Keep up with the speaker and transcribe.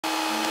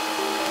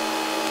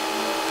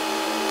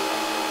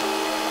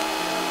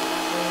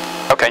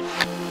Okay.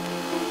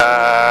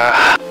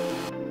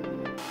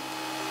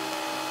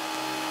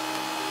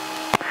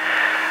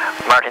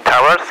 Martin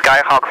Tower,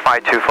 Skyhawk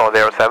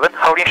 52407,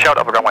 holding short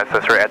of runway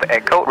 33 at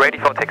Echo, ready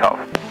for takeoff.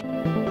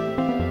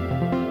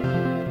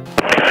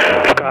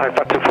 Sky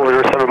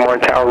 52407,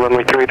 Martin Tower,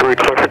 runway 33,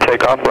 clear for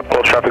takeoff, left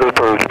close traffic is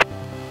approved.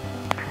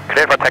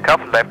 Clear for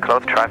takeoff, left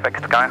close traffic,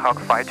 Skyhawk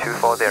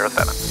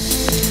 52407.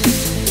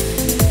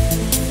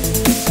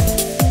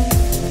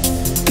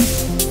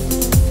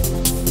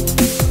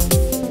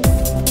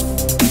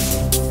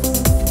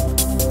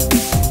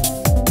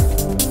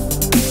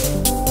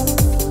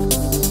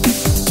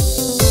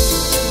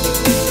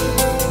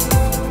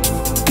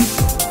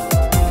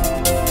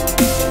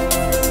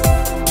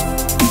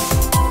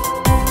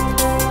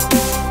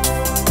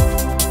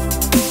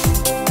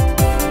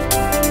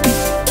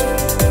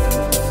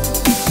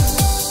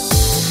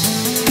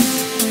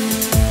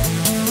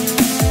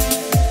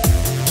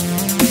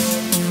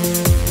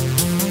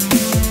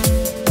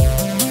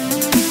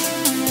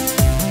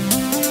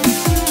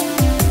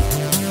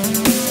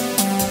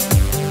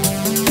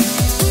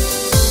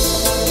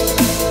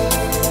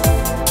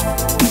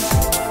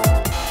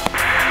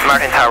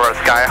 Martin Tower,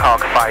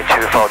 Skyhawk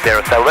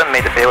 52407,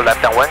 midfield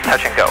left downwind,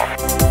 touch and go.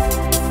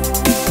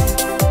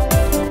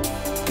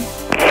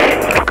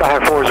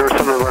 Skyhawk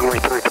 407, runway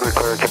 33,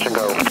 clear, touch and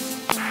go.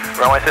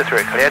 Runway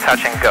 33, clear,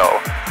 touch and go.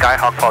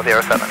 Skyhawk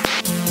 407.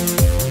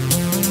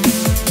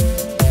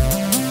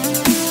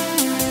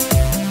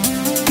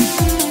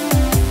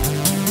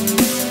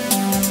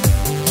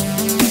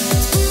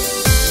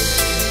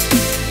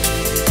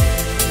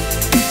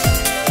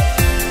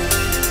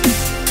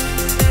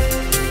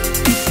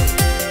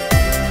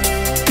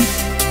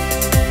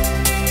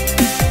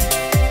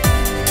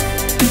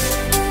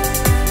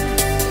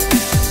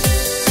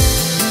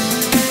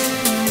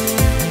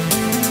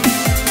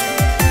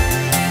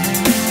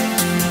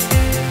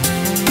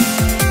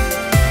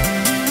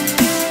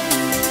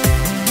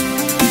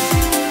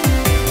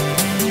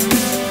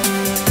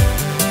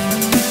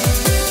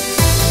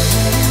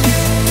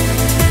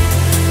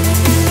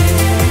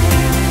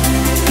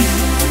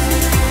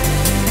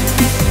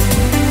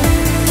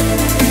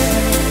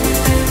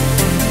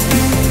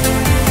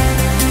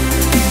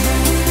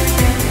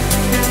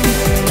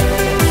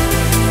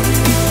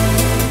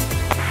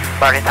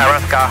 Martin Tower,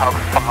 Skyhawk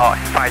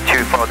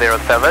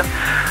 52407,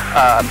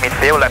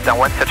 midfield left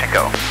downwind, touch and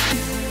go.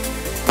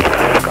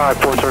 Sky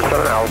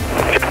 407 out,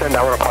 extend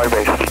downwind, call your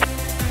base.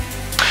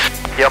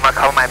 Yoma,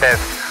 call my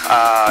base,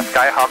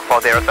 Skyhawk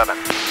 407.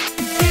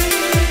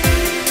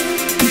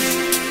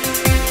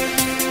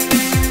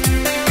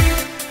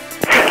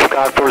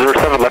 Sky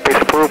 407, left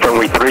base approved,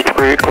 runway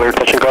 33, clear,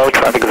 touch and go,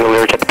 traffic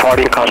auxiliary at the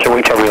party, constant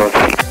wing turbulence.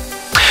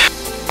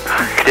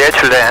 Clear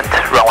to land,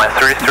 runway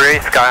 33,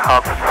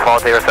 Skyhawk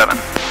 407.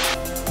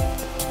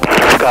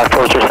 Sky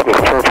 407,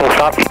 confirm full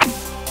stop.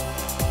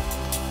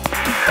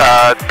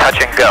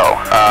 Touch and go,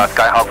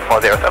 Skyhawk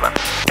 407.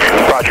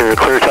 Roger,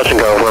 clear, touch and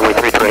go, runway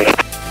 33.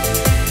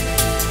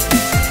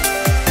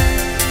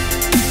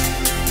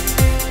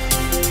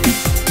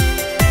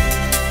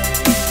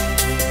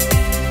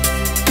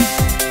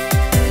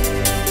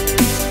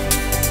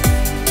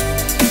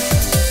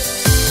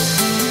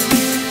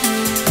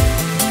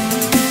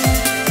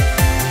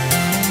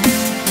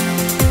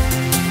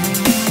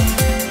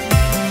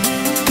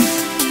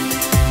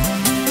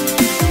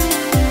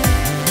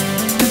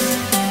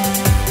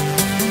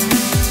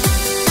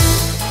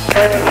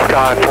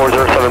 Sky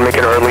 407, make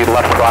it early,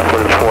 left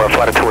crosswind for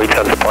flight of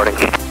 287 departing.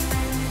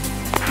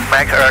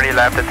 Make early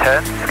left 10,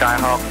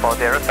 Skyhawk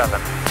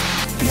 407.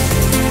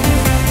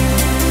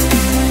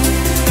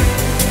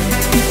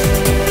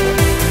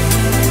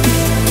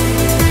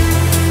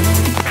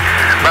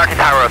 Martin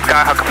Tower,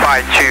 Skyhawk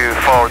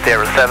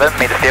 52407,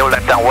 midfield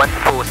left downwind,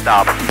 full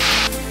stop.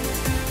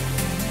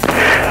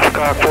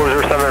 Sky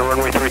 407,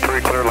 runway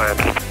 33, clear land.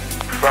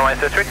 Runway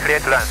 33, clear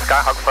to land,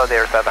 Skyhawk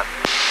 407.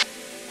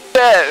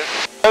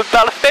 Yes,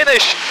 about to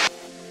finish.